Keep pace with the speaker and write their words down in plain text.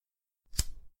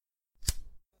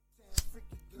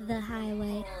The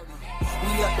highway.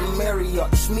 We at the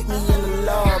Marriott, just meet me in the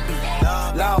lobby.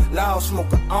 Loud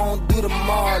smoker, I don't do the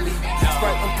Marley.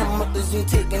 Sprite and promoters ain't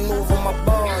taking over my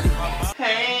body.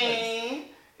 Hey,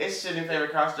 it's your new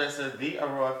favorite crossdresser, the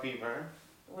Aurora Fever.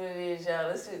 What it is, y'all?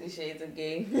 Let's shoot the shades of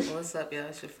gay. What's up, y'all?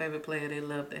 It's your favorite player they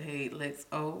love to hate, Lex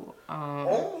O.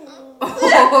 Bitch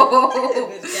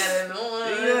got it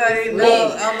on. You already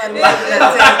know. I'm about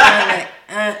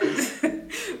to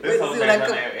This whole thing on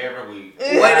there every week.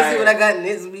 Wait to see what I got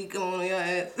next week on your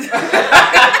ass.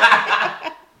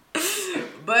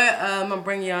 But I'm going to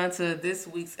bring y'all into this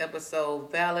week's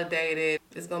episode, Validated.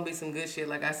 It's going to be some good shit,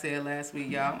 like I said last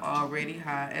week, y'all. I'm already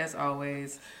high, as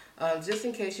always. Just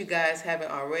in case you guys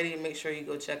haven't already, make sure you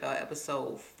go check out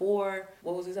episode 4.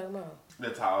 What was he talking about?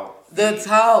 The talk.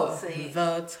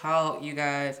 The talk, you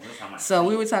guys. So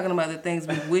we were talking about the things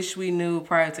we wish we knew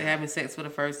prior to having sex for the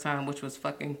first time, which was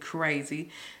fucking crazy.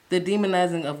 The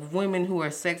demonizing of women who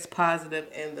are sex positive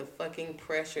and the fucking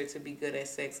pressure to be good at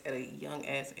sex at a young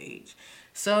ass age.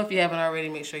 So if you haven't already,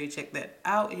 make sure you check that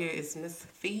out. Here is Miss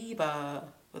Phoeba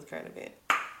with current event.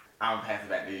 I'm gonna pass it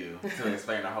back to you to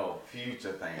explain the whole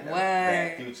future thing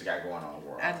that future got going on in the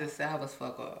world. I just said I was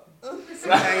fuck up. See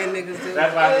how your niggas do?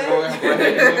 That's why I go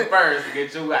ahead and first to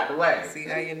get you out the way. See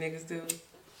how your niggas do?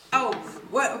 Oh,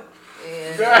 what?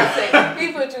 Yeah,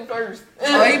 he put you first.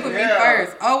 Oh, he put me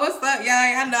first. Oh, what's up, y'all?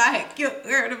 I know I had killed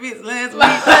her the bitch last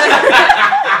week.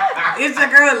 It's your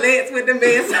girl Lex with the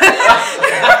best.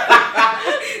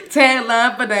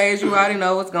 Tagline for days. You already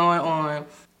know what's going on.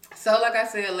 So, like I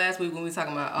said last week when we were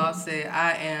talking about Offset,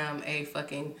 I am a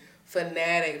fucking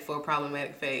fanatic for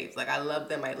problematic faves. Like, I love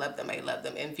them.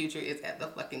 And Future is at the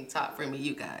fucking top for me,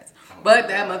 you guys. But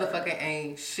that motherfucker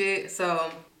ain't shit. So,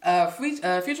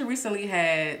 Future recently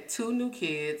had 2 new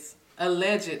kids.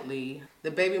 Allegedly,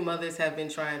 the baby mothers have been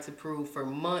trying to prove for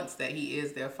months that he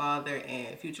is their father.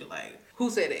 And Future like, who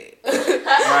said that?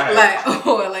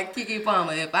 like Keke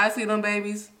Palmer. If I see them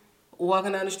babies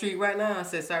walking down the street right now, I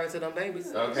said sorry to them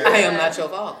babies. Okay. I am not your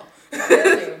father.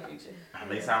 I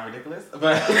may sound ridiculous,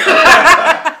 but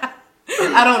I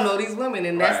don't know these women,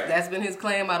 and that's been his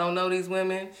claim. I don't know these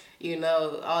women. You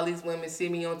know, all these women see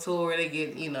me on tour, they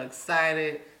get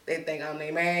excited. They think I'm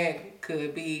their man.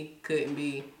 Could be, couldn't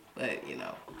be, but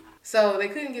So they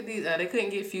couldn't get they couldn't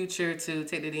get Future to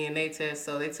take the DNA test,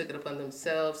 so they took it upon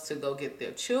themselves to go get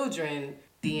their children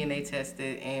DNA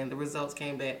tested, and the results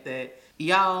came back that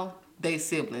they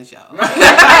siblings, y'all.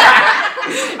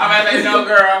 I mean, they know,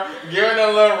 girl. Give it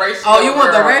a little ratio. Oh, you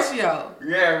want girl. the ratio?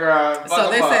 Yeah, girl. So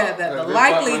they said that the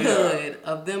likelihood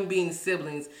of them being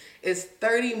siblings is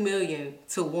 30 million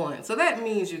to 1. So that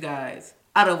means, you guys,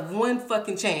 out of 1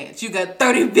 fucking chance, you got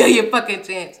 30 billion fucking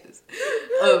chances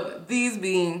of these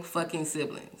being fucking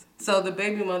siblings. So the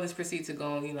baby mothers proceed to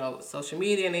go on, social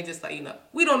media, and they just like,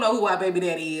 we don't know who our baby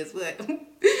daddy is, but,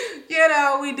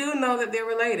 we do know that they're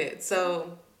related.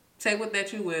 So take with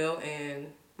that you will,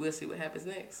 and we'll see what happens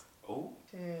next. Oh.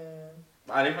 Yeah.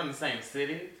 Are they from the same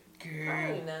city?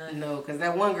 Girl. No, because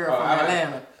that one girl from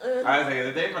Atlanta. I was thinking,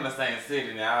 if they from the same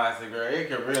city now, I said, girl, it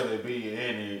could really be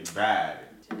anybody.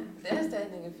 That's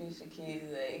that nigga Future kid.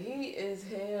 Like, he is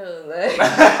hell. Like.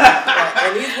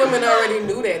 And these women already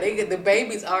knew that. The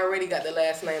babies already got the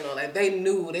last name on. Like, they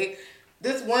knew.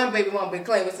 This one baby mom been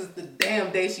claiming since the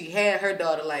damn day she had her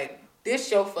daughter, like,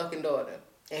 this your fucking daughter.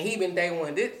 And he been day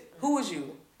one. Who is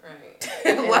you?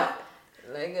 Right. What?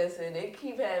 Like I said, they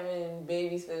keep having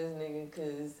babies for this nigga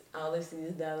because all they see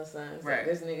is dollar signs. Right. Like,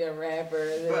 this nigga a rapper,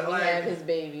 and then he have his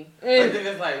baby. But then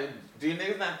it's like, do you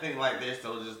niggas not think like their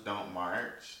soldiers don't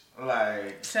march?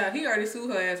 Like, child, he already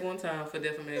sued her ass one time for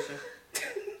defamation.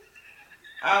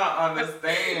 I don't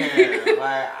understand.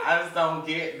 Like, I just don't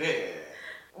get that.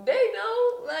 They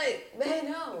know, they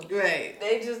know. Right.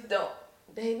 They just don't.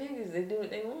 They niggas, they do what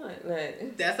they want.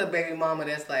 Like, that's a baby mama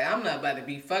that's like, I'm not about to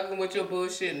be fucking with your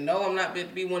bullshit. No, I'm not about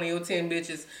to be one of your 10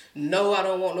 bitches. No, I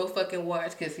don't want no fucking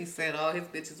watch, because he said all his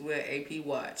bitches wear AP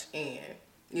watch. And,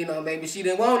 maybe she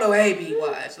didn't want no AP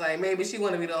watch. Like, maybe she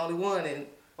want to be the only one. And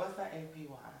what's that AP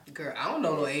watch? Girl, I don't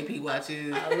know no AP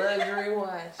watches. A luxury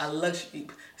watch. A luxury.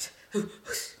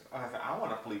 I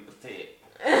want a Fleet Protect.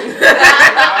 I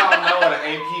don't know what an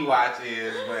AP watch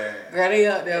is, but girl, they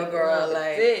up there, girl.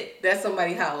 Like, that's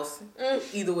somebody's house.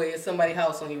 Either way, it's somebody's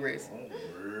house on your wrist.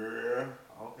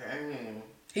 Okay.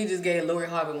 He just gave Lori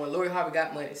Harvey one. Lori Harvey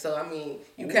got money, so I mean,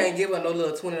 you can't give her no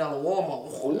little $20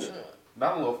 Walmart watch.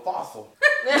 Not a little fossil.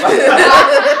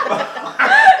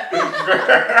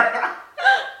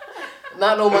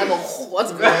 Not no Michael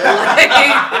what's girl. Like,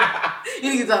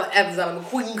 you need to talk Amazon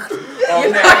McQueen.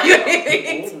 You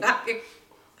ain't talking.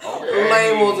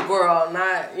 Lame was a girl,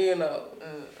 not.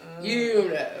 You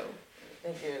know.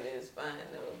 That girl is fine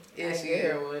though. Yeah, she get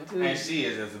her is. one too. And she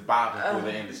is just bopping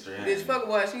through the industry. Bitch, fuck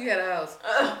why she had a house.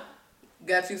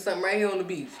 Got you something right here on the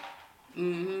beach.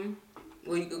 Mm-hmm.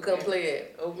 Where you can come play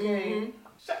at. Okay.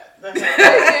 Mm-hmm.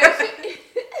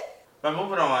 But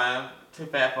moving on to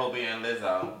Fat Phobia and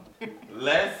Lizzo.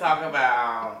 Let's talk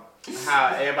about how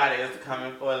everybody is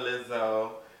coming for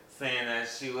Lizzo, saying that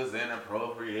she was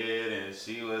inappropriate and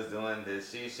she was doing this,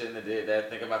 she shouldn't have did that.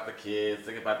 Think about the kids,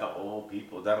 think about the old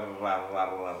people. Da da da da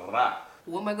da da da.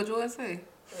 What Michael Jordan say?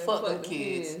 Fuck them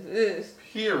kids. Yes.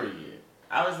 Period.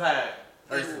 I was like,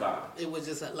 first of all, it was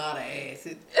just a lot of ass.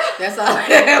 That's all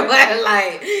it was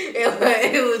like.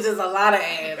 It was just a lot of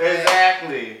ass.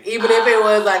 exactly. Even if it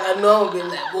was like a normal, be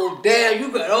like, well, damn,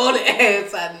 you got all the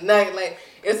ass at night. Like,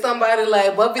 if somebody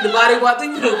like Buffy the Body Walker,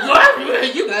 you know,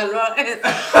 what? You got a lot of ass.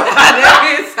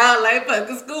 That didn't sound like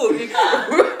fucking school.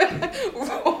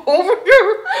 Over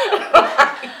here.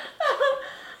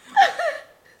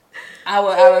 I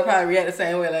would probably react the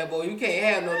same way, like, boy, you can't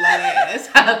have no lot of ass.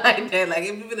 Sound like that. Like,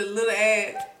 if you been a little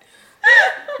ass,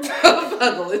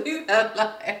 fuck with you got a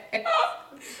lot of ass.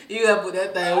 You gotta put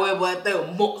that thing away, boy. I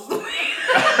think most of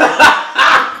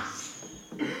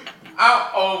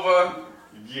I'm over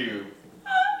you.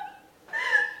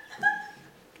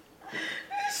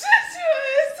 Shut your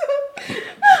ass up.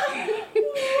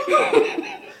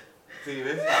 See,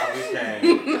 this is how we came.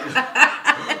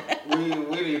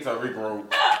 we need to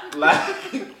regroup.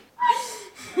 Like,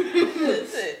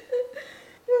 Listen.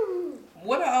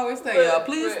 what I always say, y'all,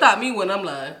 please stop me when I'm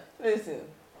lying. Listen,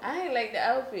 I ain't like the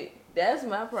outfit. That's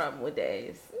my problem with the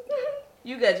ass.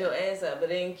 You got your ass out, but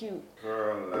it ain't cute.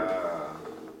 girl,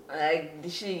 Like the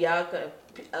shit y'all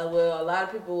well, a lot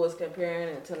of people was comparing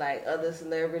it to like other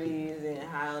celebrities and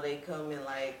how they come in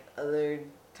like other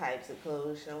types of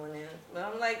clothes showing them. But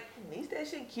I'm like, at least that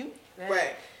shit cute.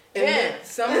 Right. And then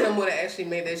some of them would have actually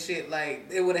made that shit like,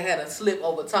 it would have had a slip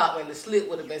over top and the slip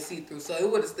would have been see-through. So it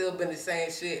would have still been the same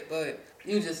shit, but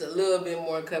you just a little bit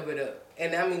more covered up.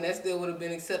 And I mean, that still would have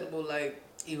been acceptable, like,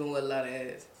 even with a lot of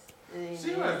ass.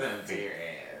 she wasn't bare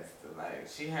ass. Like,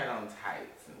 she had on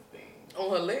tights and things. On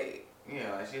her leg.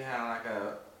 Yeah, like she had like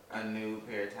a new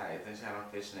pair of tights and she had on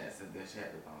fishnets and then she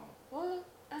had the bone. What?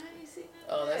 I ain't seen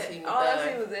that. Oh, that's even all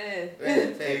I see was ass.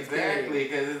 Right. Exactly,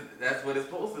 because that's what it's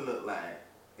supposed to look like.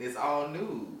 It's all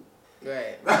nude.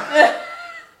 Right.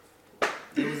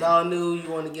 It was all new. You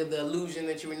want to give the illusion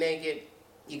that you were naked.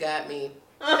 You got me.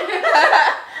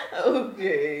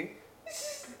 Okay.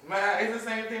 Man, it's the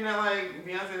same thing that like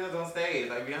Beyonce does on stage.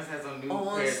 Like Beyonce has on new pair On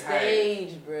of tights.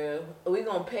 stage, bro. We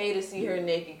gonna pay to see her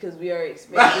naked because we already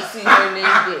expect to see her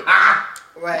naked.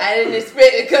 Right. I didn't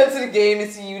expect to come to the game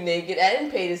and see you naked. I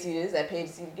didn't pay to see this. I paid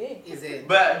to see the game. Is it?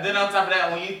 But then on top of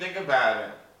that, when you think about it,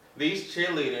 these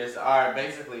cheerleaders are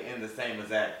basically in the same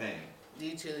exact thing.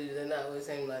 These cheerleaders are not what it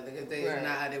seems like because they Right. are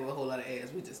not out there with a whole lot of ass.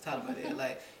 We just talked about it.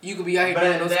 Like, you could be out here But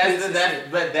doing those splits and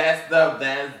shit.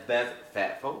 that's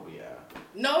fat phobia.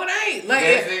 No, it ain't. Like,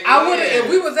 Yes, if it I would is. if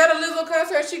we was at a Lizzo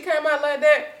concert, she came out like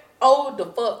that. Oh, the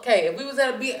fuck, K. If we was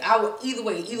at a beat, I would either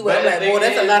way. But I'm like, the boy, thing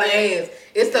that's a is, lot of ass.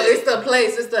 It's the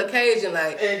place, it's the occasion.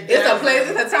 Like, it's a place,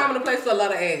 it's a time and a place for a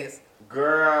lot of ass.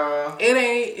 Girl. It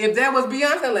ain't. If that was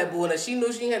Beyonce, I'm like, boy, now she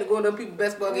knew she had to go to them people's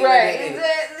best ball game. Right, like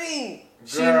that. exactly.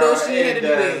 She knew she had to do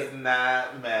It that. does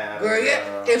not matter. Girl,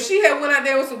 yeah. If she had went out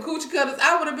there with some coochie cutters,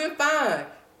 I would have been fine.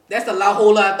 That's a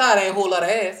whole lot of thought, ain't a whole lot of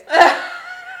ass.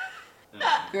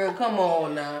 Girl, come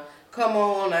on now. Come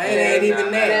on now. It ain't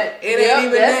even that. It ain't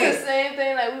even that's that. the same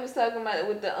thing like we was talking about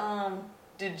with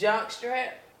the junk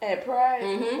strap at Pride.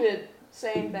 Mhm. The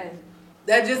same thing.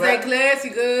 That just ain't classy,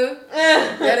 girl.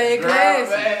 That ain't Girl,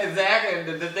 classy.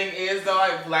 exactly. The thing is,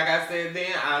 though, like I said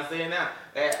then, I'll say it now.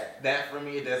 That for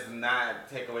me does not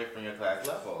take away from your class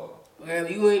level. Well,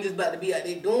 you ain't just about to be out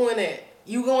there doing that.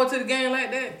 You going to the game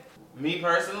like that? Me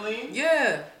personally,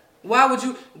 Yeah. Why would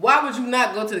you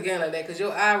not go to the game like that? Cause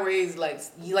your eye raised like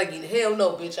hell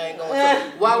no, bitch, I ain't going.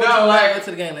 Why would you not go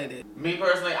to the game like that? me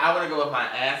personally, I want to go with my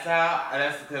ass out. And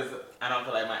that's because I don't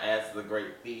feel like my ass is a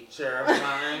great feature of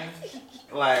mine.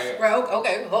 Like, Right,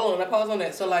 okay, hold on, I pause on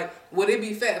that. So like, would it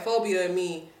be fat phobia in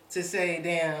me to say,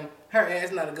 damn, her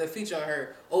ass not a good feature on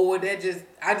her? Or would that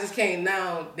I just can't,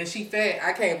 now that she fat,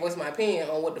 I can't voice my opinion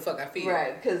on what the fuck I feel.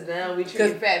 Right, because now we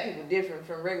treat fat people different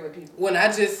from regular people. When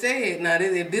I just said, now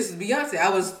if this is Beyonce, I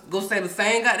was gonna say the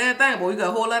same goddamn thing, boy, you got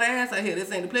a whole lot of ass out here.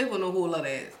 This ain't the place for no whole lot of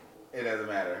ass. It doesn't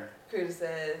matter.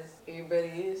 Criticize everybody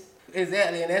is.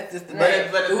 Exactly, and that's just the But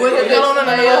hold on. On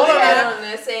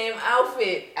that same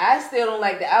outfit. I still don't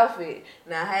like the outfit.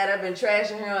 Now, had I been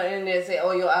trashing her on the internet and say,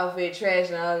 "Oh, your outfit trash"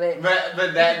 and all that.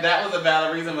 But that was a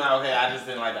valid reason. Like, okay, I just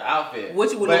didn't like the outfit.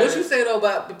 What you say though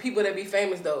about the people that be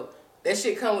famous though? That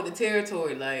shit come with the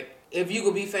territory. Like, if you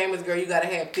could be famous, girl, you gotta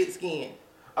have thick skin.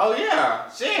 Oh yeah,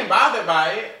 she ain't bothered by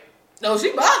it. No,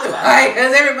 she bothered by it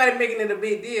because everybody making it a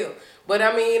big deal. But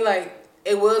I mean, like.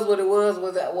 It was what it was.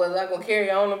 Was I gonna carry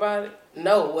on about it?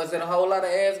 No. Was it a whole lot of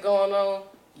ass going on?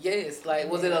 Yes. Like,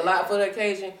 was it a lot for the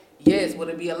occasion? Yes. Would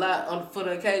it be a lot for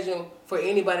the occasion for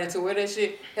anybody to wear that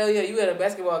shit? Hell yeah, you at a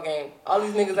basketball game. All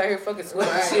these niggas out here fucking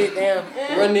sweating shit down,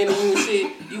 running into you and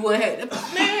shit. You wouldn't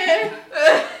have man.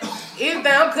 Anything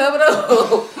I'm covered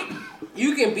up.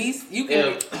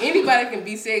 Anybody can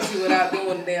be sexy without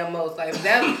doing the damn most. Like, if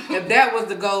that was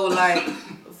the goal, like,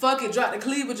 fucking drop the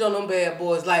cleavage on them bad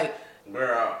boys. Like,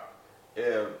 girl,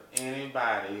 if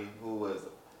anybody who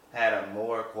had a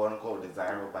more quote unquote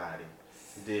desirable body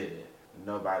did it,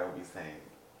 nobody would be saying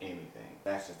anything.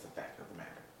 That's just a fact of the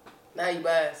matter. Now you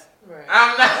biased. Right.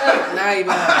 I'm not. Now you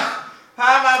biased.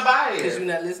 How am I biased? Because you're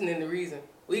not listening to reason.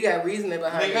 We got reasoning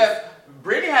behind it. Because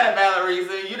Brittany had a valid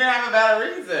reason. You didn't have a valid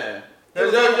reason.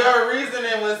 Because your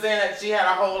reasoning was saying that she had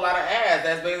a whole lot of ass.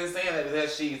 That's basically saying that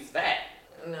because she's fat.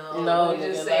 No, we're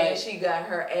just saying she got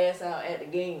her ass out at the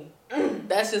game.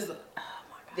 That's just.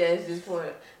 That's just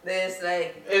point. That's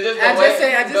like. It's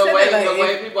just the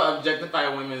way people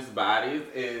objectify women's bodies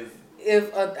is.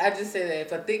 I just say that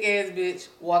if a thick ass bitch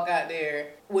walk out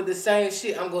there with the same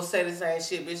shit, I'm gonna say the same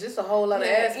shit, bitch. It's a whole lot of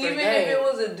ass. Even if it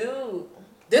was a dude,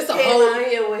 this a whole out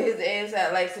here with his ass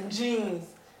out like some jeans,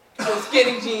 some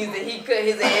skinny jeans that he cut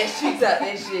his ass cheeks out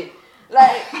that shit.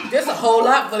 Like, there's a whole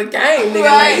lot for the game, nigga.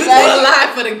 Right, like, a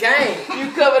lot for the game. You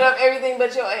covered up everything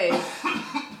but your ass.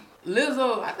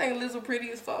 Lizzo, I think Lizzo pretty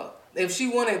as fuck. If she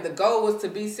wanted, the goal was to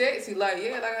be sexy, like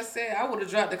I said, I would have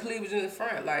dropped the cleavage in the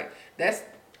front. Like, that's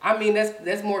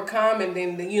more common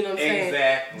than you know what I'm saying?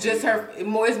 Exactly. Just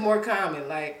it's more common.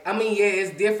 Like, I mean, yeah,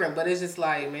 it's different, but it's just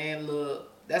like, man, look,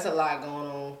 that's a lot going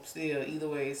on still. Either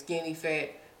way, skinny, fat,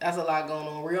 that's a lot going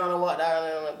on. Rihanna walked out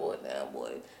and I'm like, boy, damn,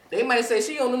 boy. They might say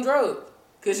she on them drugs.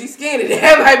 Cause she's skinny.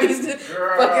 That might be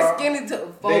fucking skinny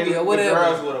phobia or whatever. The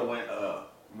girls would have went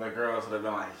up. The girls would have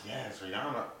been like, yes,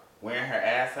 Rihanna wearing her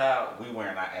ass out, we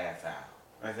wearing our ass out.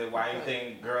 I said, why you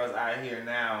think girls out here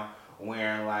now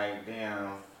wearing like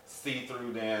damn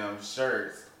see-through damn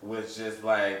shirts with just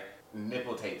like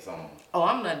nipple tapes on? Oh,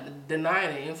 I'm not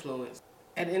denying the influence.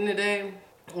 At the end of the day,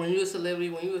 when you a celebrity,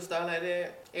 when you a star like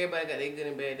that, everybody got their good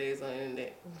and bad days on the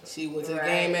internet. She went to the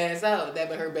game ass out. That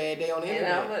been her bad day on the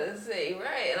internet. And I'm going to say,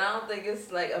 right, and I don't think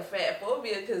it's like a fat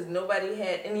phobia because nobody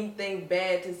had anything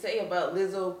bad to say about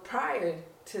Lizzo prior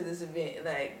to this event.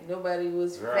 Like, nobody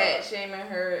was fat shaming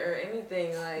her or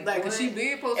anything. Like cause she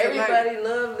been posting everybody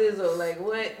loved Lizzo. Like,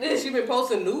 what? She been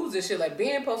posting news and shit. Like,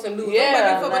 been posting news.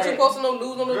 Yeah, nobody fuck with you posting no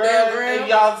news on the damn gram.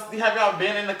 Have y'all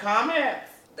been in the comments?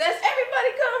 That's everybody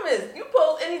comments. You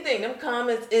post anything, them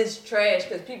comments is trash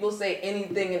because people say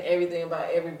anything and everything about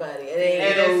everybody.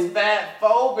 It's fat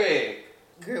phobic.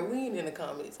 Girl, we ain't in the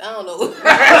comments. I don't know. That's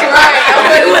right.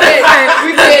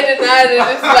 We can't deny that.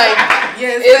 It's like,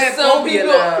 it's some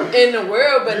people in the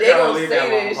world, but they don't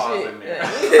say that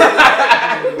shit.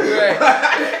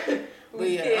 Right. But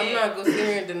yeah, I'm not gonna sit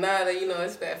here and deny that,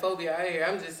 it's fat phobia out here.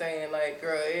 I'm just saying, like,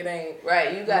 girl, it ain't.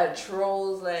 Right, you got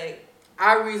trolls, like.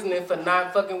 Our reasoning for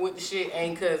not fucking with the shit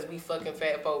ain't cause we fucking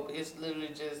fat phobia. It's literally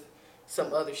just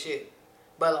some other shit.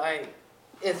 But like,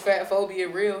 is fat phobia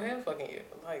real? Hell fucking yeah.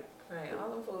 Like, right,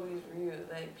 all the phobias real.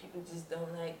 Like, people just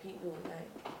don't like people.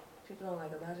 Like, people don't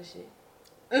like a lot of shit.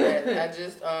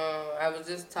 I was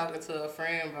just talking to a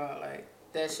friend about like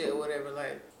that shit or whatever.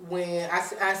 Like, when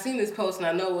I seen this post and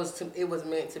I know it was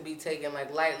meant to be taken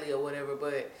like lightly or whatever,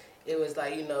 but it was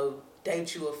like,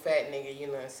 date you a fat nigga, you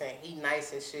know what I'm saying? He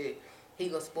nice and shit. He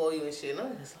gonna spoil you and shit. And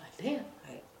I'm just like, damn.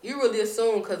 Like, you really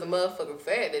assume because the motherfucker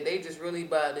fat that they just really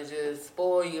about to just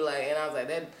spoil you. Like, and I was like,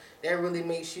 that really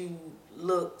makes you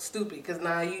look stupid. Because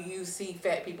now you see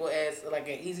fat people as like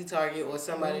an easy target or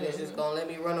somebody that's just gonna let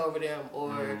me run over them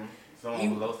or someone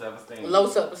with low self-esteem. Low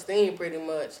self-esteem, pretty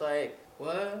much. Like,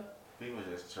 what? People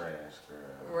just trash,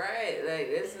 girl. Right. Like,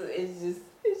 it's just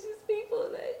people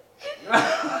like. They're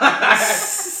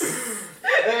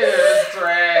just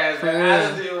trash. Like, I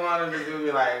just didn't want them to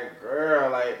be like, girl,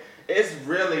 like, it's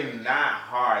really not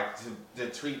hard to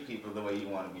treat people the way you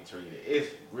want to be treated.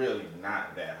 It's really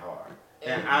not that hard.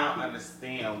 And I don't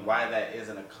understand why that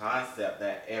isn't a concept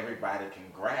that everybody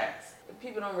can grasp.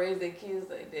 People don't raise their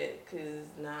kids like that because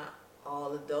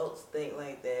all adults think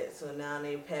like that. So now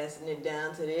they passing it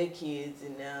down to their kids,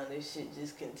 and now this shit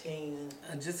just continues.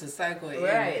 Just a cycle of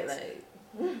Right, ignorance.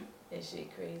 like, that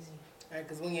shit crazy. Right,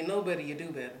 because when you know better, you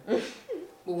do better.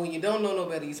 But when you don't know no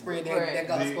better, you spread that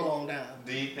gospel on down.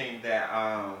 Do you think that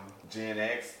Gen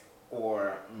X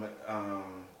or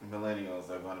millennials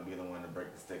are going to be the one to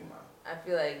break the stigma? I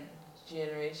feel like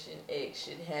Generation X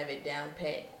should have it down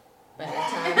pat. By the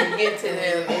time we get to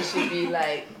them, it should be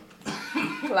like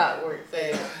clockwork.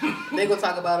 They gonna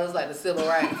talk about us like the civil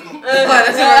rights. Like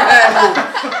the civil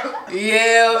rights movement.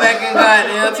 Yeah, back in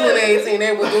goddamn 2018,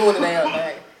 they were doing the damn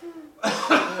thing.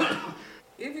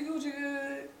 If you Gucci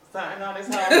good. Something on this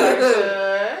whole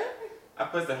person. I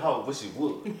put the hoe, wish you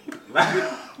would.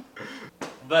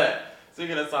 But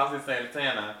speaking of Saucy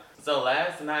Santana, so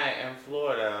last night in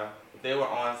Florida, they were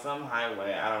on some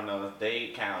highway, I don't know, it's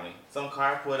Dade County. Some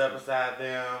car pulled up beside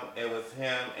them. It was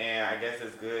him and I guess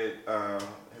his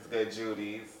good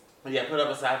Judy's. Yeah, put up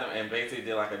beside them and basically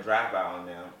did like a drive-by on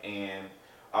them. And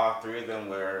all three of them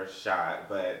were shot,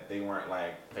 but they weren't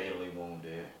like fatally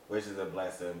wounded, which is a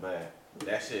blessing. But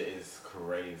that shit is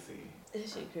crazy. That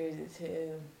shit crazy as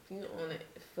hell. If you on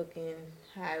a fucking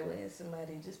highway and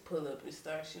somebody just pull up and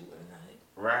start shooting, like,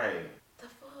 Right. the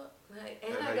fuck? Like,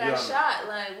 and I got shot.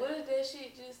 Like, what if that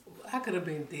shit just... I could have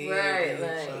been dead. Right,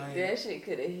 like, that shit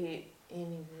could have hit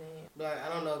anything. Like,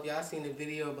 I don't know if y'all seen the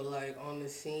video, but like on the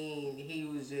scene, he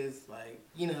was just like,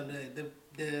 you know,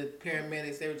 the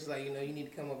paramedics, they were just like, you know, you need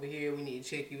to come over here. We need to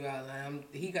check you out.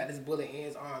 Like, he got this bullet in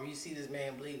his arm. You see this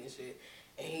man bleeding and shit.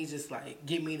 And he's just like,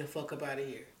 get me the fuck up out of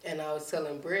here. And I was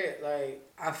telling Brett, like,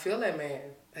 I feel that man.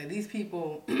 Like, these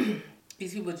people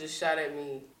just shot at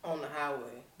me on the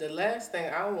highway. The last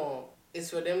thing I want is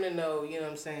for them to know, you know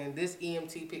what I'm saying, this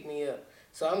EMT picked me up.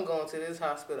 So I'm going to this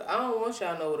hospital. I don't want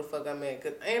y'all to know where the fuck I'm at,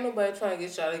 because ain't nobody trying to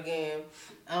get shot again.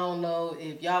 I don't know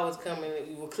if y'all was coming.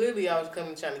 Well, clearly y'all was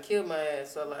coming trying to kill my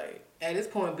ass. So, like, at this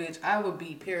point, bitch, I would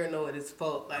be paranoid as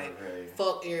fuck. Like,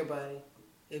 fuck everybody.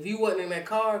 If you wasn't in that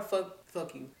car, fuck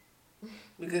you.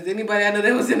 Because anybody I know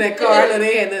that was in that car, I know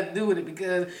they had nothing to do with it.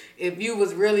 Because if you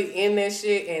was really in that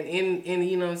shit and in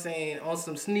you know what I'm saying, on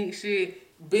some sneak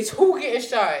shit, bitch, who getting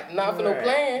shot? Not for no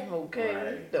plan. Okay.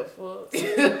 Right. The fuck?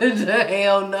 The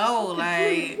hell no.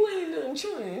 Like, we ain't doing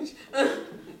change.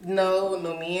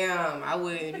 no meow. I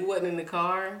wouldn't. If you wasn't in the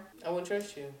car, I wouldn't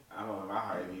trust you. I don't know, my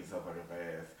heart beats so fucking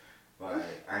fast.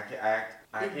 Like,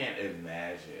 I can't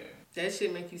imagine. That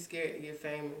shit make you scared to get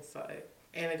famous. Like,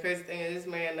 and the crazy thing is, this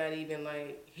man not even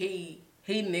like, he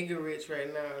nigga rich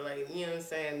right now. Like, you know what I'm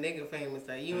saying? Nigga famous.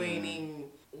 Like, you ain't even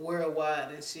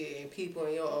worldwide and shit. And people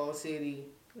in your own city.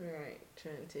 Right.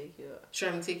 Trying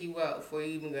to take you out. Before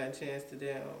you even got a chance to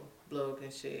damn blow up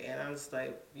and shit. And I'm just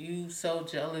like, you so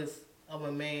jealous of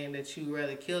a man that you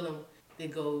rather kill him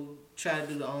than go try to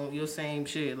do your same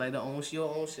shit. Like, your own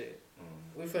shit.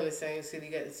 We from the same city,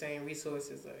 got the same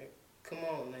resources. Like, come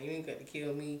on, now you ain't got to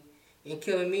kill me. And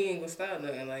killing me ain't gonna stop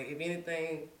nothing. Like, if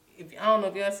anything, I don't know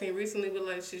if y'all seen recently, but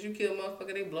like, shit, you kill a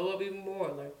motherfucker, they blow up even more.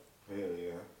 Like, Hell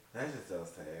yeah. That's just so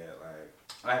sad. Like,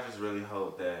 I just really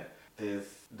hope that this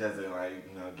doesn't, like,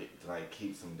 you know,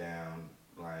 keeps him down.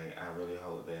 Like, I really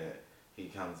hope that he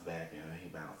comes back and he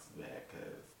bounces back,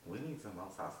 because we need some more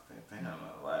Saucy Santana.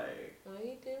 Like, well,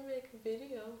 he did make a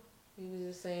video. He was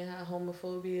just saying how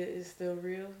homophobia is still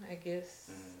real, I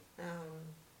guess.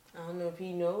 I don't know if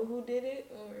he know who did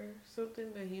it or something,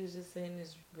 but he was just saying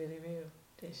it's really real.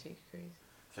 That shit crazy.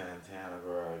 Santana,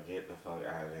 girl, get the fuck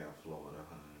out of damn Florida,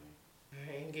 honey.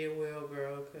 and get well,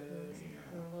 girl, cause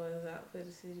boys out for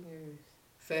the city girls.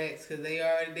 Facts, cause they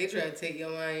tried to take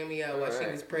your Miami out while she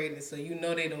was pregnant, so you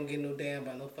know they don't get no damn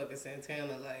about no fucking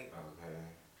Santana, like. Okay.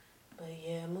 But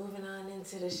yeah, moving on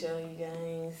into the show, you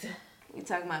guys. We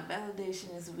talking about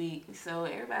validation this week, so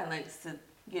everybody likes to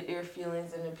get their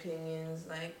feelings and opinions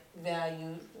like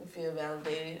valued and feel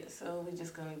validated. So we're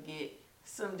just gonna get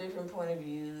some different point of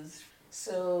views.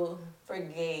 So for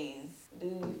gays, do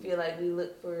you feel like we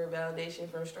look for validation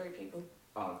from straight people?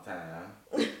 All the time.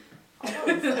 All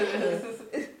the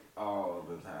time. All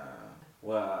the time.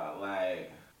 Well,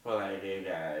 like, for like gay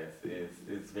guys,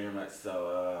 it's very much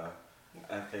so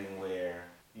a thing where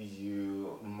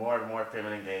more and more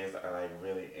feminine gays are like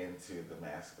really into the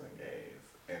masculine gays,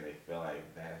 and they feel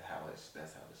like that's how it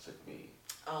should be.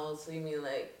 Oh, so you mean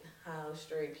like how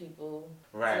straight people?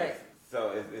 Right. Like,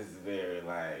 so it's very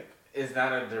like, it's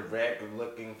not a direct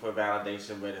looking for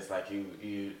validation, but it's like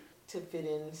you to fit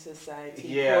in society,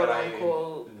 yeah, quote like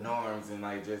unquote norms and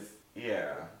like just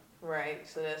yeah. Right.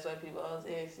 So that's why people always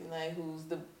asking like, who's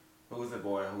the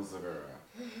boy and who's the girl?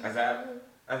 I said,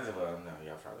 well, no,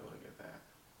 y'all probably wouldn't get that.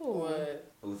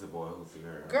 What? Who's the boy? Who's the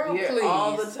girl? Girl, yeah, please.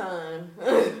 all the time.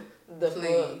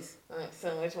 Please. Like,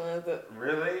 so which one is it?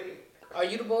 Really? Are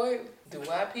you the boy? Do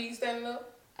YP standing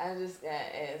up? I just got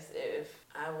asked if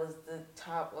I was the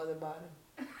top or the bottom.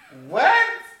 What?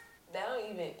 That don't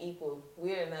even equal.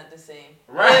 We're not the same.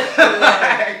 Right. Like,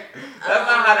 that's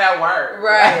not how that works.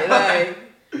 Right, like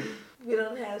we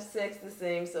don't have sex the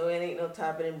same, so it ain't no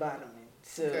topping and bottoming.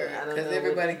 So I don't know. Because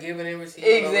everybody giving and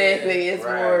receiving. Exactly, it's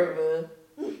right. more of a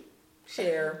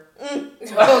share. Okay.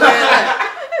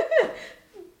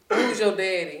 Who's your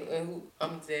daddy? And who?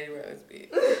 I'm daddy around this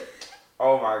bitch.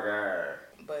 Oh my God.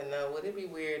 But no, would it be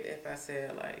weird if I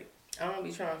said like, I don't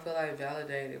be trying to feel like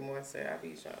validated more so I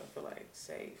be trying to feel like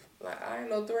safe. Like, I ain't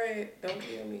no threat. Don't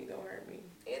kill me. Don't hurt me.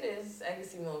 It is, I can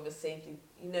see more of a safety.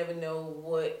 You never know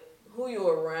who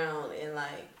you're around, and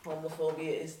like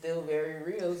homophobia is still very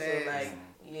real. So like,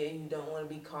 yeah, you don't want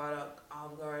to be caught up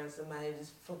off guard and somebody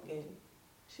just fucking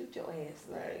shoot your ass.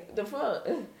 Like, the fuck?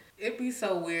 It be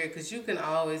so weird because you can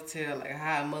always tell like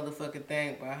how a motherfucker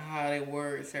think by how they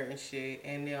word certain shit,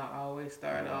 and they'll always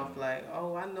start off like,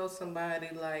 "Oh, I know somebody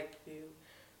like you."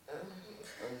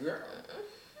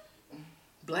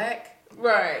 Black,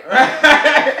 Right.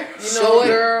 You know, short,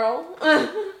 girl.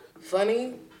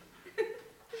 funny.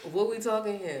 What we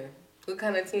talking here? What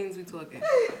kind of teens we talking?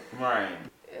 Right.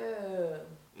 Yeah.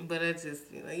 But it's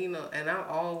just, you know, and I've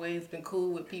always been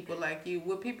cool with people like you.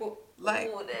 With people like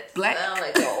Ooh, that black. sound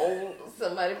like an old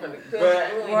somebody from the country. But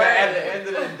at the end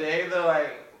of the day, though,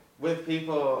 like with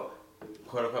people,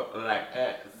 quote unquote, like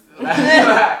us,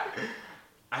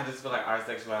 I just feel like our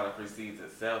sexuality precedes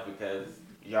itself because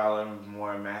y'all are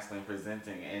more masculine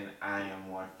presenting and I am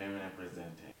more feminine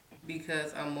presenting.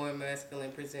 Because I'm more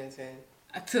masculine presenting.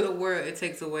 To the world, it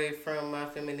takes away from my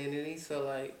femininity. So,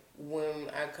 like, when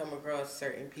I come across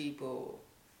certain people,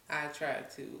 I try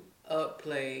to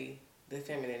upplay the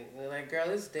femininity. Like, girl,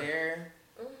 it's there.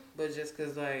 But just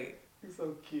because, like... You're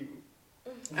so cute.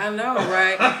 I know,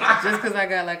 right? Just because I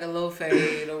got, like, a little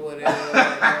fade or whatever.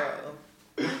 Like, girl.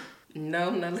 No,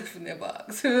 I'm not lifting that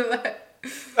box. Like...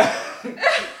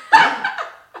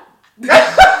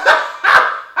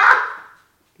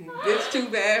 It's too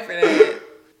bad for that.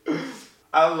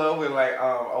 I love when like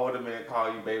older men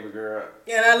call you baby girl.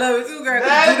 Yeah, and I love it too, girl.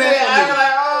 That's Do that it. for I'm me.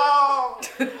 like, oh.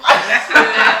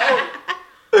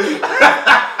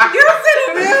 You said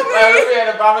it real Like big. we at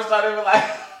the barber shop, they were like,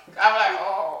 I'm like,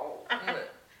 oh,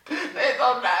 they so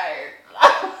nice.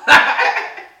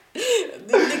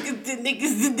 The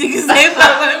niggas, they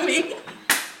fuck with me.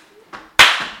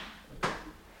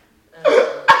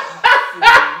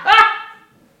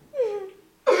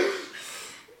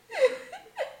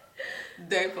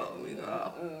 They fuck with me,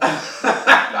 girl. See,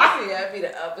 I be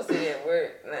the opposite at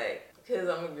work. Like, because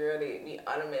I'm a girl, they be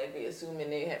automatically assuming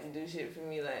they have to do shit for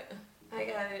me. Like, I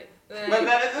got it. Like, But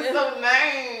that is just so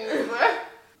nice.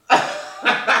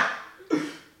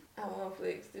 I want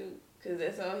flex too, because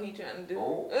that's all he trying to do.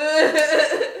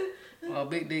 Oh,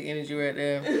 big dick energy right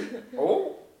there.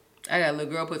 Oh. I got a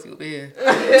little girl pussy over here.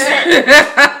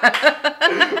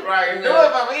 Right, do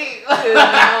it for me.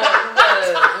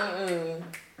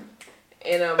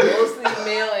 In a mostly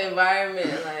male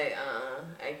environment, like,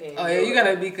 I can't. Oh, yeah, you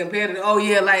gotta be competitive. Oh,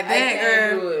 yeah, like I that, can't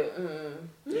girl. do it.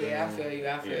 Yeah, I feel you.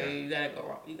 You gotta go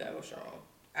wrong. You gotta go strong.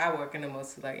 I work in the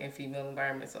most, like, in female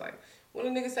environments. So, like, when a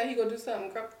nigga say he gonna do something,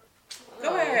 girl,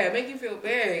 go ahead. Make you feel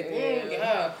bad.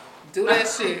 Yeah. Do that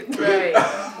shit. Right.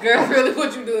 Girl, really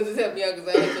what you doing? Just help me out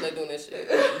because I ain't feel like doing that shit.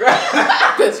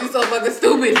 Because you so fucking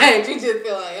stupid, ain't you? Just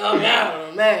feel like, oh,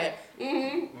 no, man.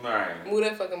 Mm-hmm. Right. Move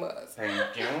that fucking bus.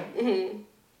 Thank you. Mm-hmm.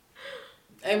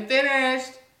 And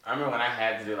finished. I remember when I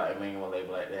had to do like lingual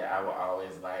label like that, I would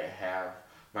always like have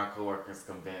my coworkers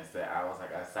convinced that I was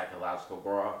like a psychological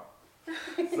girl.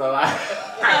 So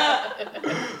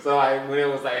like when it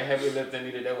was like heavy lifting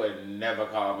needed, they would never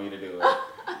call me to do it.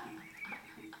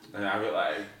 And I'd be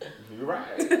like, you're right.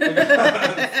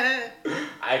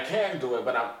 I can do it,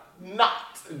 but I'm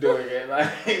not doing it.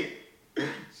 Like,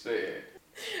 shit.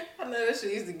 I know that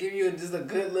shit used to give you just a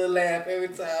good little laugh every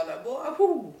time. Like, boy,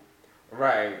 whoo.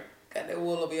 Right. Got that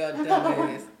wool over your dumb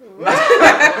ass.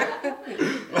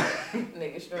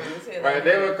 Nigga strong as hell. Right.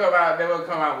 They would come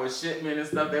out with shipment and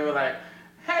stuff. They were like,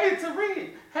 hey,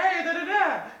 Tariq, hey,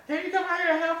 da-da-da, can you come out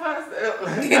here and help us?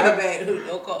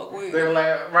 Don't call queen. They were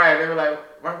like, right, they were like,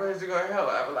 why was you gonna help?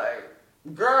 I was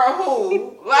like, girl,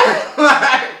 who?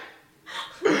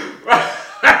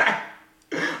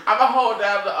 I'm gonna hold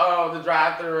down the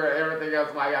drive-thru and everything else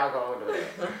while y'all going to do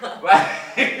that. Like,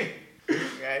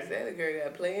 I said the girl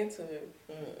got play into it.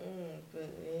 But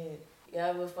yeah, y'all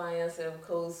ever find yourself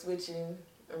code switching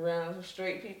around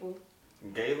straight people?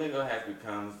 Gay lingo has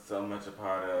become so much a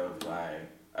part of like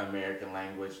American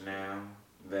language now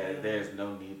that there's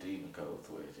no need to even code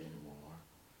switch anymore.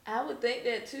 I would think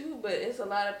that too, but it's a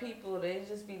lot of people, they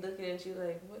just be looking at you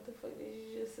like, what the fuck did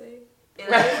you just say?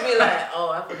 And I just be like,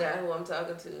 oh, I forgot who I'm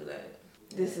talking to. Like,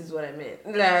 this is what I meant.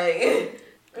 Like,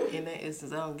 in that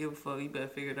instance, I don't give a fuck. You better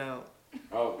figure it out.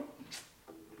 Oh,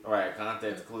 right.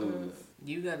 Context clues.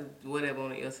 You got whatever on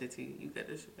the LCT. You got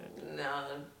this shit. nah,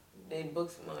 they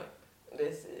book smart.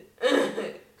 That's it.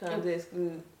 Context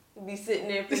clues. Be sitting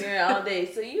there figuring out all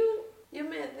day. So you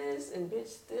meant this, and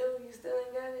bitch, you still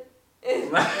ain't got it.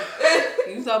 You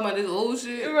talking about this old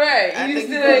shit? Right. I You think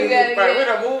still ain't got it. Right, we yet.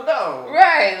 done moved on.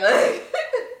 Right. Like.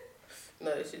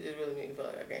 No, this shit just really make me feel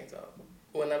like I can't talk.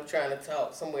 When I'm trying to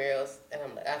talk somewhere else, and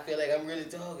I'm like, I feel like I'm really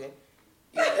talking.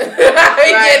 Yeah.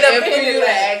 Right, and for you to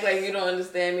act like you don't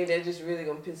understand me, that just really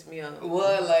gonna piss me off.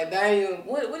 What? Like, I ain't even,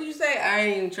 what did you say? I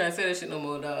ain't even trying to say that shit no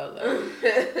more, dog. Like,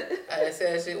 I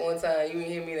said that shit one time. You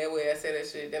didn't hear me that way. I said that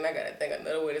shit. Then I gotta think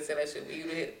another way to say that shit for you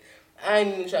to hit. I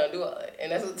ain't even trying to do all that.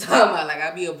 And that's what I'm talking about. Like,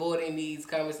 I be avoiding these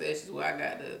conversations where I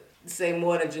got to say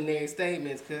more than generic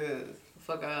statements, because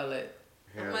fuck all that.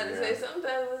 I'm about to say,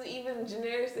 sometimes it's even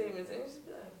generic statements. And you just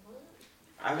be like, what?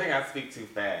 I think I speak too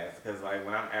fast because, like,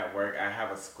 when I'm at work, I have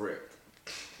a script.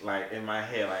 Like, in my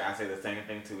head, like, I say the same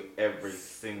thing to every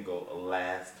single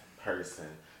last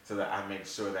person so that I make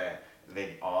sure that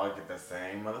they all get the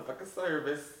same motherfucking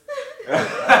service.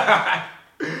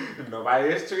 Nobody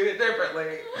is treated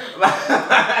differently.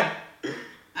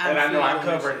 And I know I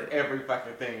covered every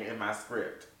fucking thing in my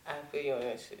script. I feel you on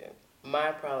that shit.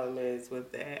 My problem is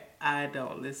with that, I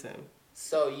don't listen.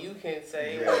 So you can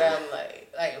say what I'm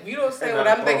like. Like, if you don't say what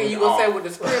I'm thinking you gonna say with the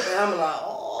script, and I'm like,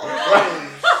 oh,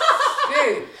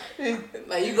 shit.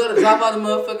 Like, you go to drop out the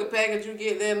motherfucking package, you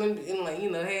get there, and like,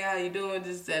 you know, hey, how you doing?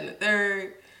 This, that, and the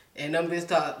third. And them bitches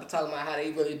talking about how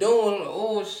they really doing. Like,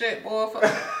 oh, shit, boy.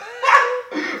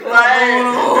 Right. And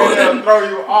they'll throw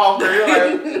you off. You're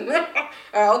like,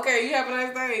 okay, you have a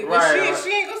nice day. But right, she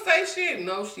ain't gonna say shit.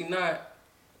 No, she not.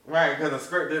 Right, because the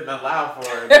script didn't allow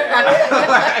for that.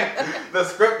 Like, the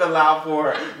script allowed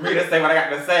for me to say what I got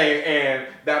to say, and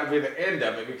that would be the end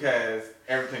of it because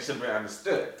everything should be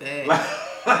understood.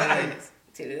 Thanks.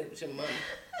 Take it up with your money.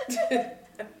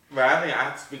 But I think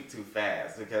I speak too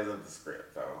fast because of the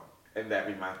script, though. And that'd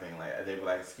be my thing. Like, they'd be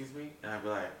like, excuse me? And I'd be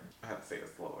like, I have to say it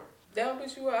slower. That don't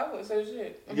piss you off. I wouldn't say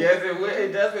shit. Yes,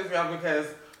 it does piss me off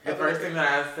because the first thing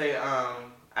that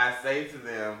I say to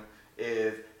them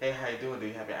is, hey, how you doing? Do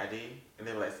you have your ID? And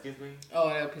they were like, excuse me? Oh,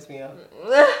 that would piss me off.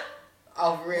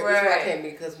 Off real. Right. I can't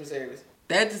be customer service.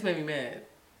 That just made me mad.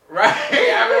 Right.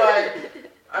 I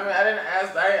didn't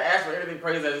ask for anything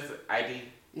crazy. I just ID.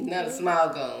 Not a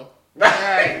smile gone.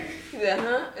 Right.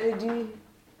 Yeah, ID.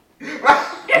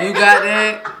 You got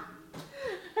that?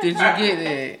 Did you get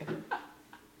that?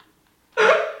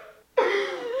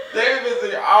 They be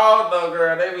saying, oh no,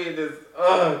 girl, they be just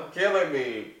killing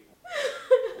me.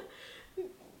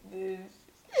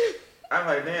 I'm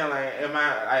like, damn, like, I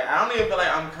don't even feel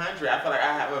like I'm country. I feel like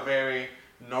I have a very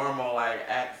normal, like,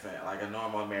 accent, like a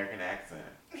normal American accent.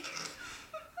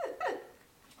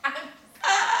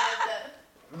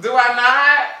 Do I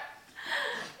not?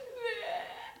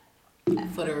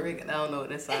 For the record, I don't know what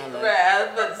that sounds like. Right, I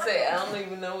was about to say, I don't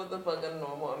even know what the fuck a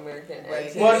normal American accent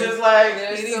is. Well, just like,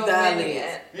 these so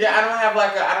dialects. Yeah, I don't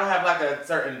have like a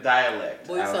certain dialect.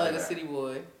 Boy, you sound like a city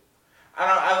boy.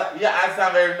 I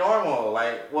sound very normal.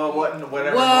 Like, well, whatever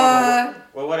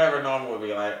normal would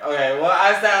be like. Okay, well,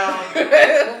 I sound.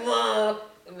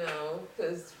 No,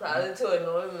 because probably to a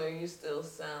northerner, you still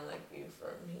sound like you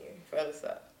from here. Probably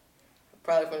stop.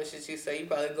 Probably from the shit you say, you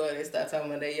probably go ahead and start talking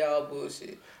about that y'all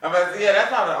bullshit. That's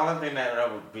probably the only thing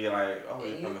that would be like, oh,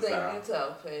 you from the think South. you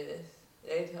talk fast.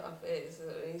 They talk fast, so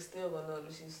they still gonna know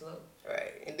that you slow.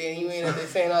 Right, and then you end up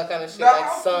saying all kind of shit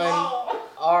like son,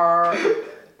 R.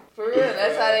 For real,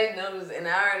 that's how they notice, and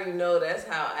I already know that's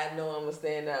how I know I'm gonna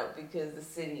stand out because the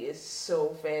city is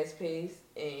so fast paced,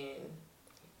 and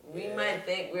we might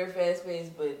think we're fast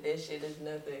paced, but that shit is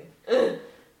nothing.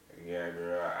 Yeah,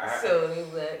 girl. So they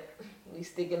like we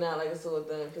sticking out like a sore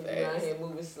thumb because we're out here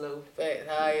moving slow. Fast,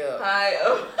 high up. High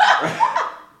up.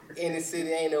 In the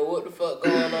city, ain't know what the fuck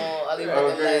going on. All these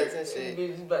fucking lights and shit.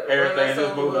 Everything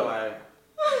just moving like.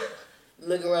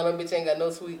 Look around, that bitch ain't got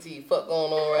no sweet tea. Fuck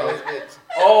going on around this bitch.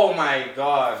 Oh my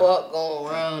god. Fuck going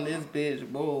around this bitch,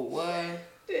 bro. What?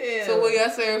 Damn. So what y'all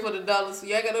saying for the dollar? So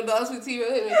y'all got no dollar sweet tea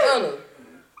right here in McDonald's?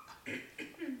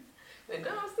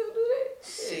 McDonald's still do that?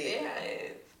 Shit.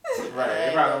 Right,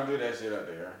 they probably don't do that shit up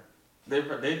there. They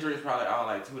drinks probably all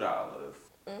like $2.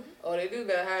 Mm-hmm. Oh, they do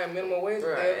got higher minimum wage.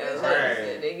 Right.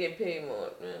 They get paid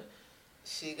more.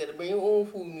 She gotta bring your own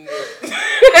food in New York.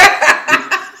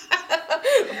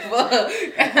 Fuck.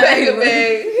 Take a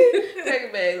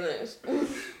bag lunch.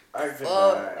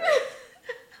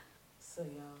 So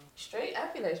y'all, I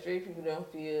feel like straight people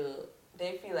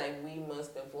they feel like we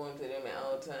must conform to them at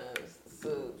all times.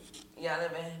 So y'all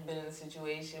ever been in a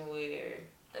situation where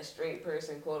a straight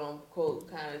person, quote unquote,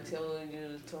 kind of told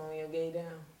you to tone your gay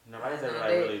down? Nobody's ever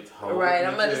really told Right, me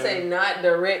I'm about to to say not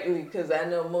directly, because I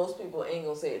know most people ain't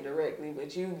gonna say it directly,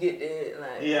 but you get it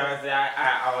like. Yeah,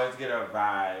 I always get a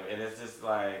vibe, and it's just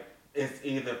like it's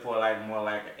either for like more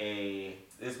like a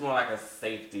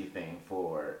safety thing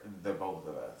for the both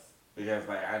of us. Because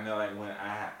like I know like when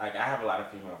I have a lot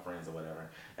of female friends or whatever,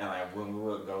 and like when we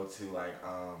would go to like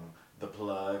the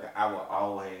plug, I would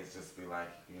always just be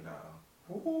like, you know,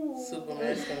 ooh, super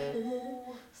masculine,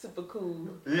 super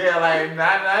cool. Yeah, like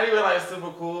not even like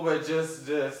super cool, but just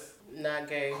not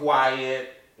gay,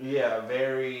 quiet. Yeah,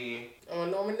 very. I'm a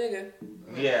normal nigga.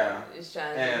 Yeah, just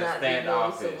trying and to not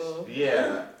standoffish. be noticeable.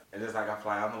 Yeah. And it's like a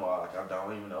fly on the wall, like I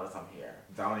don't even notice I'm here.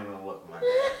 Don't even look my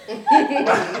bad.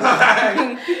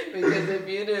 Because if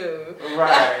you do.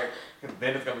 Right.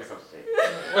 Then it's gonna be some shit.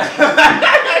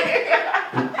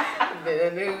 Then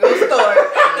that nigga gonna start.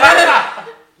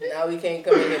 Now we can't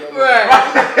come in here no more. Right.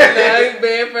 Now he's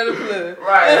banned from the plug.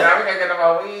 Right. Now we can't get no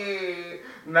more weed.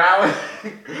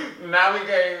 Now we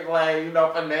can't like, you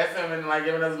know, finesse him and like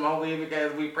giving us more weed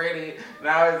because we pretty.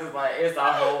 Now it's just like it's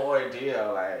a whole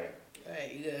ordeal, like.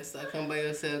 Right, you gotta start coming by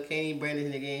yourself. Can't even bring this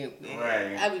nigga in.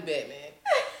 Right. I'll be back, man.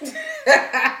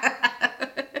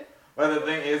 But the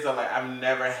thing is, like, I've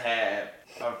never had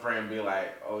a friend be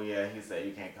like, "Oh yeah, he said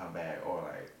you can't come back," or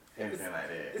like anything like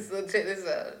that. So check this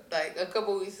out. Like a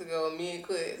couple weeks ago, me and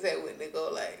Quiz had went to go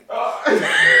like,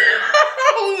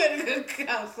 we went to go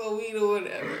count some weed or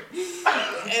whatever,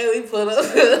 and we put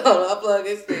up on our plug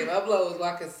and shit. My plug was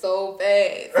walking so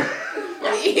fast.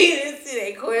 You didn't see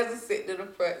that Quiz was sitting in the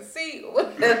front seat or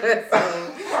whatever. So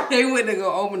they went to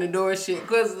go open the door. Shit,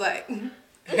 Quiz was like,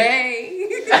 "Hey."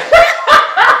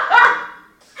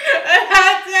 And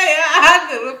I tell you, I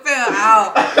could have fell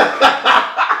out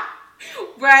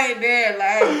right there.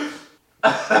 Like,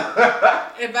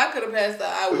 if I could have passed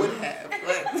out, I would have.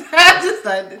 Like, I just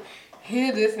like,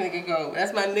 here this nigga go.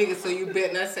 That's my nigga, so you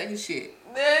better not say his shit.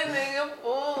 That nigga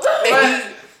fool.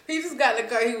 He just got in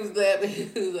the car. He was laughing. He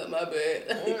was like, my bad.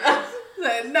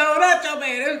 Like, no, not your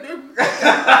man. This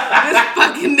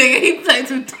fucking nigga, he played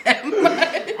too damn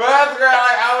much. But that's girl,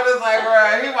 like I was just like,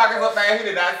 bro, he walking so fast, he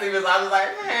did not see me. So I was like,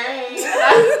 hey.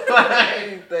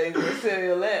 These things will sell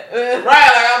your lap. Right, like I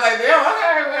was like, damn,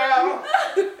 okay, well.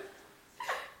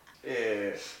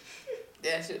 Yeah.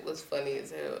 That shit was funny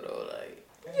as hell though. Like,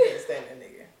 I can't stand that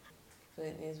nigga.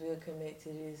 But as we'll connect to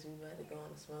this, we about to go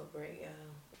on a smoke break, y'all.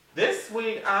 This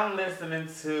week I'm listening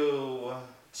to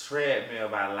Treadmill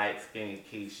by Lightskin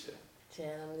Keisha.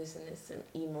 Chad, I'm listening to some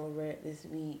emo rap this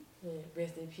week.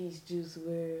 Rest in peace,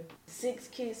 Juicewrld. 6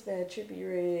 Kiss by Trippie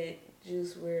Redd,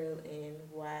 Juicewrld, and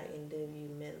YNW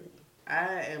Melly.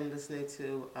 I am listening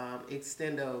to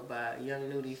Extendo by Young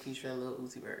Nudy featuring Lil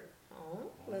Uzi Vert. Oh,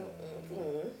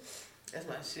 that's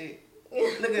my shit.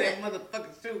 Look at that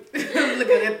motherfucking shoot. Look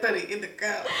at that 30 in the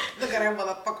car. Look at that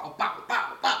motherfucker. Pop,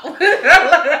 pop, pop.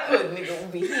 Nigga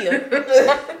will be here.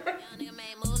 Nigga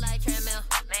made move like Treadmill.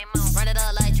 Run it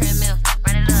up like Treadmill.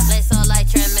 Lace up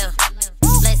like Treadmill.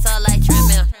 Lace up like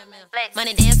Treadmill.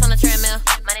 Money dance on the treadmill.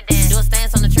 Do a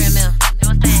stance on the treadmill.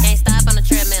 Can't stop on the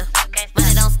treadmill.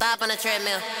 Money don't stop on the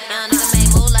treadmill. Young nigga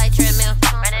made move like Treadmill.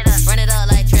 Run it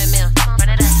up like Treadmill.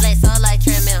 Lace up like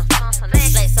Treadmill.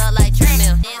 Lace up like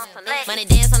Treadmill. Money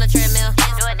dance on the treadmill.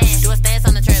 Do a stance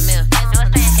on the treadmill.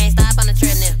 Can't stop on the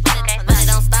treadmill. Money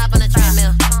don't stop on the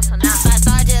treadmill. I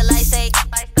started like say,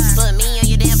 put me on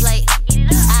your damn plate.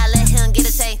 I let him get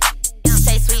a taste.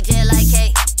 Taste sweet jet like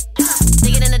cake.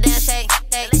 Stick it in the damn shake.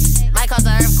 Might cause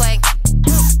an earthquake.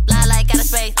 Fly like out of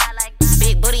space.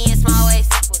 Big booty and small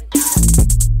waist.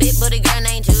 Big booty girl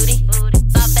named Judy.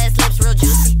 Soft ass lips real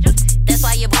juicy. That's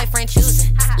why your boyfriend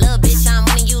choosing. Little bitch, I'm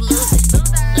winning, you losing.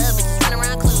 Little bitches run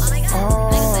around clueless.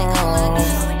 Niggas say, oh my god.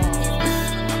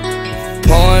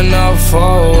 Pouring up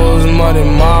foes, muddy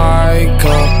my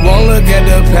cup. Won't look at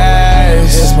the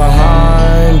past, it's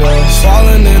behind us.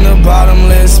 Falling in a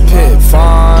bottomless pit,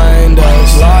 find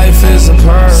us. Life is a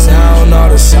purge, sound all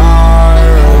the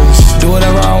sirens. Do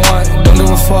whatever I want, don't give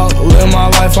a fuck, live my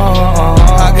life,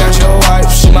 I got your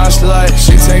wife, she my slut,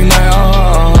 she take night,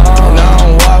 And I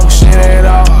don't walk shit at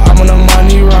all, I'm on the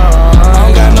money run. I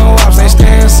don't got no ops, they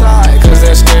stay inside, cause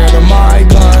they're scared of my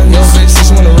gun. Yo bitch,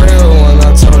 this one a real one,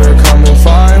 I told her come and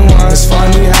find one. It's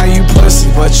funny how you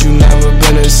pussy, but you never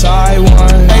been inside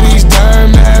one. Hey, these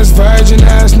damn ass virgin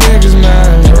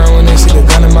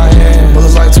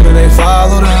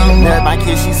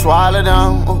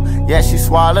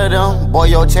swallow them. Boy,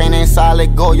 your chain ain't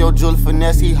solid, go your jewel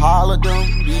finesse, he hollered them.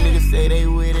 These niggas say they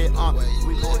with it,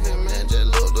 we living, man, just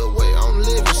look the way I'm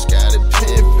living, Scotty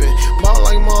pimpin'. Ball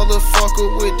like motherfucker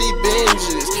with these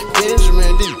binges.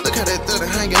 Benjamin, look how that 30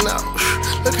 hanging out.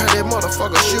 Look how that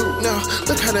motherfucker shoot now.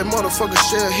 Look how that motherfucker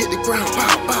shell hit the ground.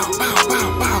 Bow, bow, bow,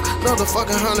 bow, bow.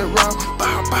 Motherfucking 100 round.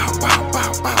 Bow, bow, bow, bow,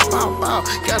 bow, bow, bow.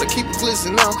 Gotta keep it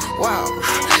glistening now. Wow.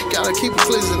 Gotta keep it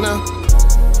glistening now.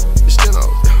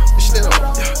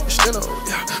 Extendo,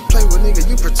 yeah. Play with nigga,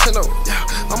 you pretendo, yeah.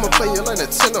 I'ma play you like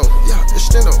Nintendo, yeah.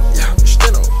 Extendo, yeah.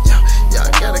 Yeah,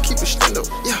 I gotta keep extendo,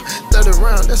 yeah. 30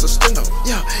 round, that's a stendo,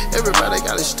 yeah. Everybody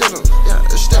got extendo, yeah.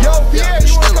 Extendo, yeah.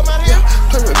 Extendo, yeah.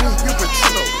 Play with me, you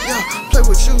pretendo, yeah. Play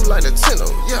with you like Nintendo,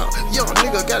 yeah. Young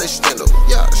nigga got extendo,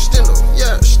 yeah. Extendo,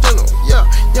 yeah. Extendo, yeah.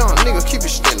 Young nigga keep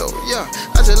extendo, yeah.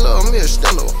 I just love me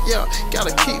extendo, yeah.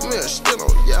 Gotta keep me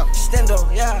extendo, yeah. Extendo,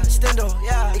 yeah. Extendo,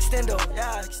 yeah. Extendo,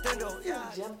 yeah. Extendo,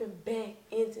 yeah. Jumping back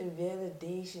into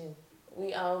validation,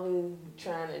 we always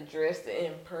trying to dress to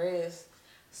impress.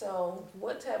 So,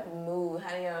 what type of mood,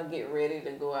 how do y'all get ready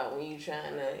to go out when you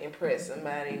trying to impress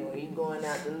somebody or you going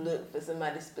out to look for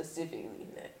somebody specifically?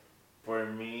 For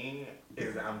me,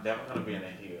 I'm definitely going to be in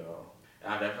a heel.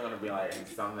 I'm definitely going to be like in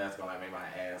something that's going to make my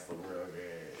ass look real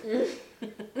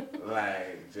good.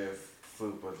 Like, just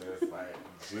super, just like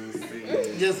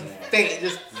juicy. Just fat,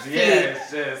 just yeah,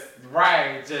 just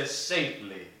right, just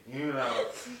shapely. You know.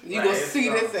 You like, gonna see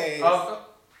this ass. Oh,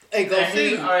 and go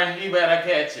see. And he better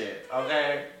catch it,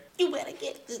 okay? You better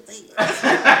get this ass.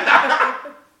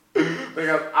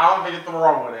 Because I don't be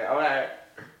throwing it, okay?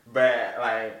 But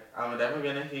like, I'm definitely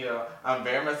gonna heel. I'm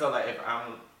very much so like if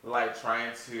I'm like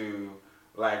trying to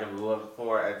like look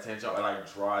for attention or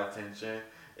like draw attention,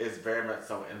 it's very much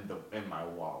so in my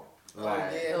walk.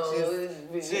 Like,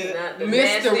 just not the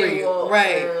mystery,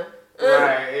 right?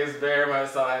 Right. It's very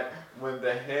much so like when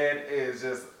the head is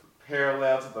just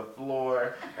parallel to the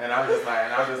floor, and I'm just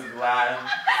gliding,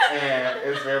 and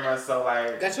it's very much so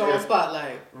like got your own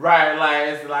spotlight. Right, like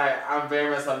it's like I'm very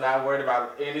much so not worried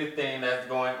about anything that's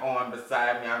going on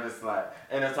beside me. I'm just like,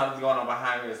 and if something's going on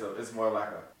behind me, so it's more like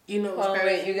a. You know what's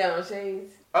crazy? You got on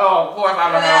shades? Oh, of course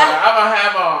I'm gonna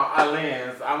have on a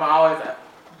lens. I'm always.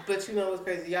 But you know what's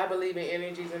crazy? Y'all believe in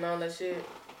energies and all that shit.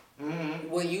 Mm-hmm.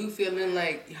 When you feeling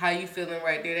like how you feeling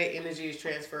right there, that energy is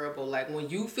transferable. Like when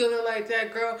you feeling like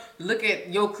that, girl, look at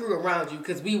your crew around you,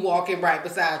 cause we walking right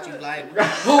beside you, like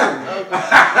boom.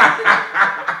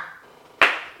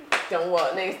 Don't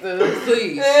walk next to us,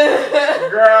 please,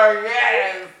 girl.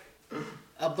 Yes.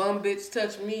 A bum bitch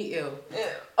touch me, ill.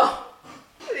 Oh,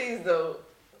 please don't.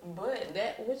 But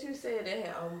that what you said that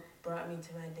had brought me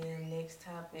to my damn next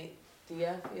topic. Do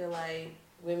y'all feel like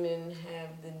women have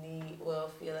the need,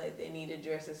 feel like they need to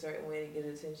dress a certain way to get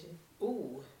attention?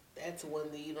 Ooh, that's one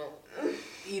that you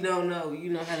don't know. You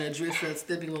know how to dress up,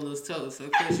 stepping on those toes. So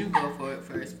of course you go for it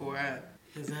first before I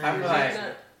feel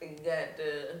like you got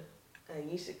the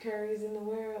Ayesha Currys in the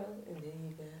world, and then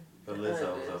you got the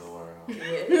Lizzos of the world.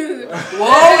 Yeah.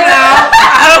 Whoa, now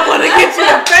I don't want to get you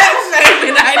a fat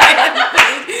shaming like that.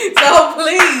 So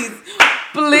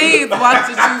please, watch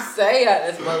what you say out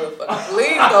this motherfucker.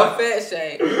 Please don't fat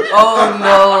shame. Oh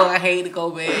no, I hate to go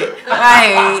back. I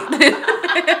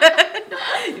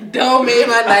hate. Don't make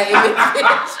my night in this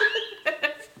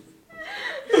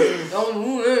bitch. Don't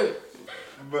move it.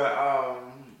 But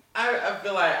I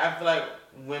feel like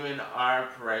women are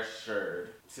pressured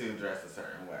to dress a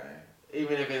certain way,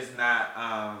 even if it's not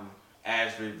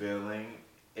as revealing.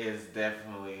 It's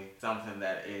definitely something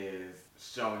that is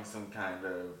showing some kind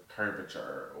of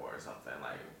curvature or something.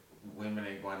 Like women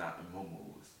ain't going out in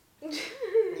muumuus.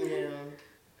 Yeah,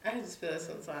 I just feel like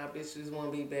sometimes bitches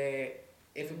want to be bad.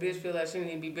 If a bitch feel like she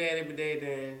need to be bad every day,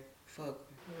 then fuck.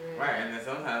 Right, and then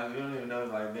sometimes you don't even know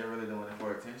like they're really doing it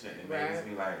for attention. It may just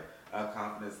be like a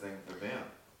confidence thing for them.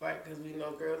 Right, because we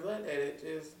know girls like that. It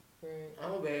just,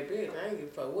 I'm a bad bitch. I ain't give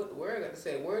a fuck what the word got to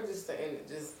say. Word just saying it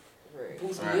just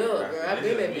boost me up, girl. I've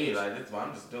been that bitch. Like, this,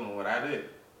 I'm just doing what I did.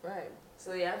 Right.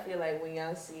 So y'all feel like when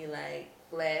y'all see like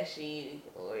flashy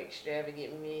or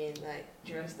extravagant men like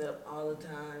dressed up all the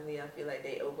time, y'all feel like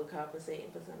they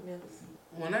overcompensating for something else?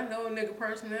 When I know a nigga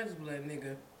person, I just be like,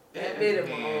 nigga. That bit of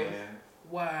my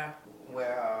Why?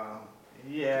 Well,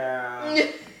 yeah.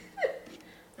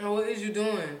 And what is you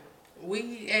doing?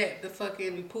 We at the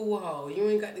fucking pool hall. You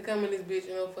ain't got to come in this bitch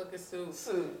in no fucking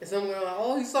suit. And some girl like,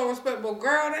 oh, he's so respectable.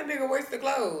 Girl, that nigga wasted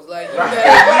clothes. Like, you gotta be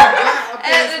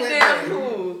at the damn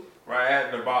pool. Right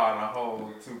at the bar in a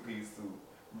whole two-piece suit.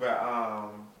 But,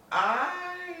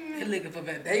 They looking for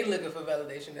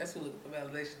validation. That's who looking for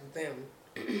validation with them.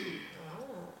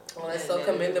 Oh, that's so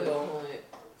commendable.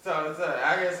 So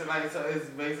I guess so it's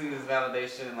basically this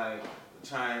validation, like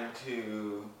trying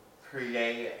to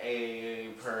create a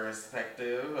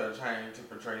perspective or trying to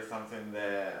portray something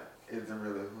that isn't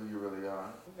really who you really are.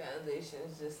 Validation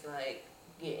is just like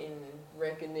getting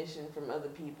recognition from other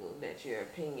people that your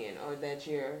opinion or that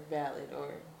you're valid or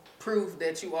proof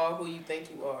that you are who you think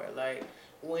you are. Like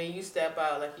when you step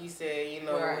out, like you said, you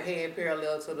know, right. Head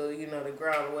parallel to the, you know, the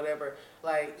ground or whatever.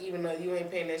 Like even though you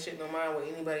ain't paying that shit no mind what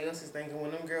anybody else is thinking,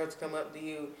 when them girls come up to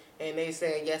you and they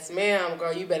saying, yes ma'am,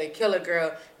 girl, you better kill a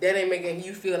girl, that ain't making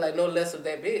you feel like no less of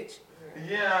that bitch.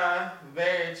 Yeah,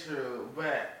 very true.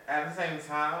 But at the same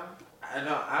time,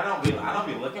 I don't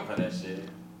be looking for that shit.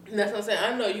 That's what I'm saying.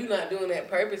 I know you not doing that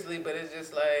purposely, but it's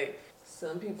just like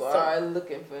some people are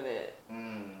looking for that.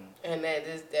 And that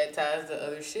ties to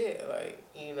other shit, like,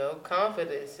 you know,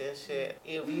 confidence and shit.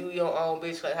 If you your own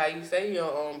bitch, like how you say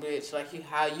your own bitch, like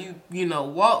how you know,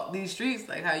 walk these streets,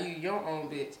 like how you your own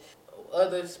bitch.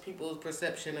 Other people's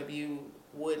perception of you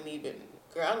wouldn't even,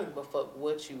 girl, I don't give a fuck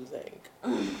what you think.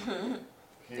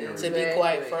 To be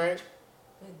quite frank.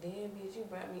 But damn, bitch, you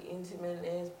brought me into my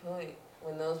last point.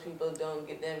 When those people don't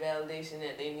get that validation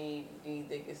that they need, do you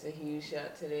think it's a huge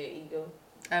shot to their ego?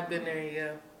 I've been there,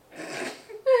 yeah.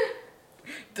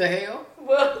 The hell?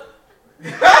 Well,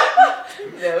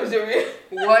 that was your real.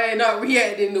 Why ain't not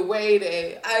reacting the way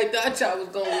that I thought y'all was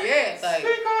gonna react? Like,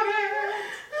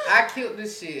 I killed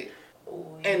this shit.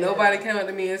 Ooh, and nobody came up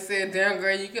to me and said, damn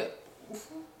girl, you could.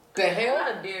 The hell?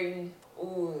 How dare you?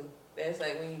 Ooh, that's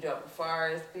like when you drop a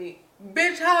fire stick.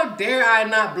 Bitch, how dare I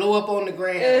not blow up on the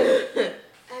ground?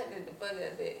 I did the fuck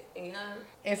out of that.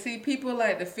 And see, people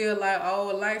like to feel like,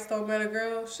 oh, likes don't matter,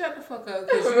 girl. Shut the fuck up,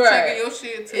 because you checking your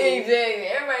shit too. Exactly.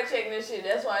 Everybody checking this shit.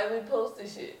 That's why we post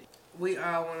this shit. We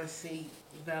all want to see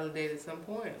validated at some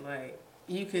point. Like,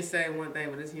 you can say one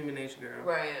thing, but it's human nature, girl.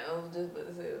 Right. I was just about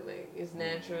to say, like, it's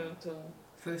natural to...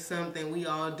 For something, we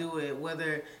all do it.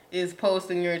 Whether it's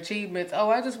posting your achievements.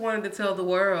 Oh, I just wanted to tell the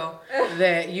world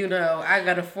that, you know, I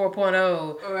got a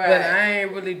 4.0. But I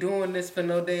ain't really doing this for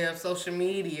no damn social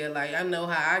media. Like, I know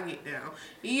how I get down.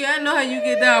 Yeah, I know how you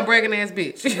get down, breaking ass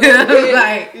bitch.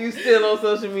 Like, you still on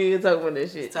social media talking about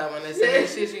that shit. Talking about that same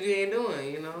shit you ain't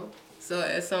doing, you know? So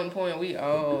at some point, we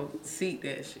all seek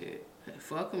that shit. Like,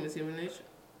 fuck them, it's human nature.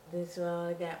 That's all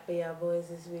I got for y'all boys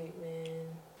this week, man.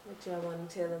 What y'all want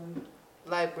to tell them?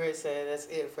 Like Britt said, that's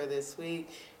it for this week.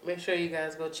 Make sure you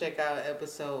guys go check out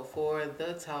episode 4,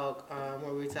 The Talk,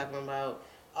 where we're talking about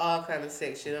all kind of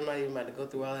sex shit. I'm not even about to go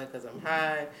through all that because I'm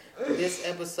high. This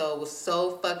episode was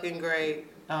so fucking great.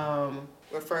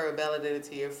 Refer, validate it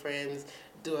to your friends.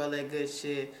 Do all that good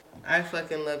shit. I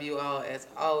fucking love you all. As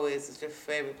always, it's your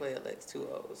favorite player, Lex 2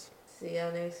 O's. See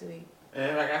y'all next week. And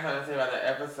if I got something to say about the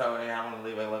episode, and I want to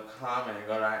leave a little comment,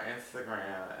 go to our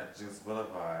Instagram at Juice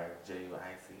Boulevard, JUICEBLVD.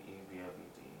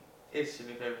 It's your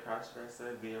new favorite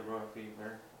crossdresser, Be a Raw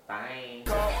Fever. Bye.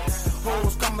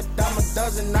 Hoes come a dime a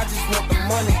dozen, I just want the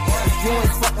money. If you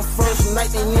ain't fucking first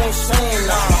night, then you ain't saying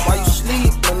nah. While you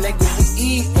sleepin', nigga, we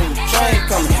eatin'. Train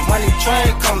coming, money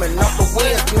train coming. Off the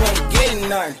wheel, you ain't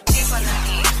getting none.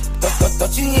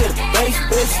 Don't you hear the bass,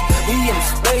 bitch? We in the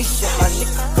spaceship, my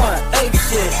nigga going ape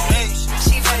shit.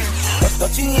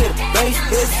 Don't you hear the bass,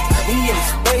 bitch? We in the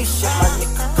spaceship, my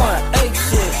nigga going ape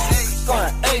shit.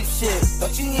 Going ape shit.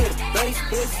 Don't you hear the bass,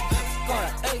 bitch?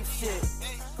 Going ape shit.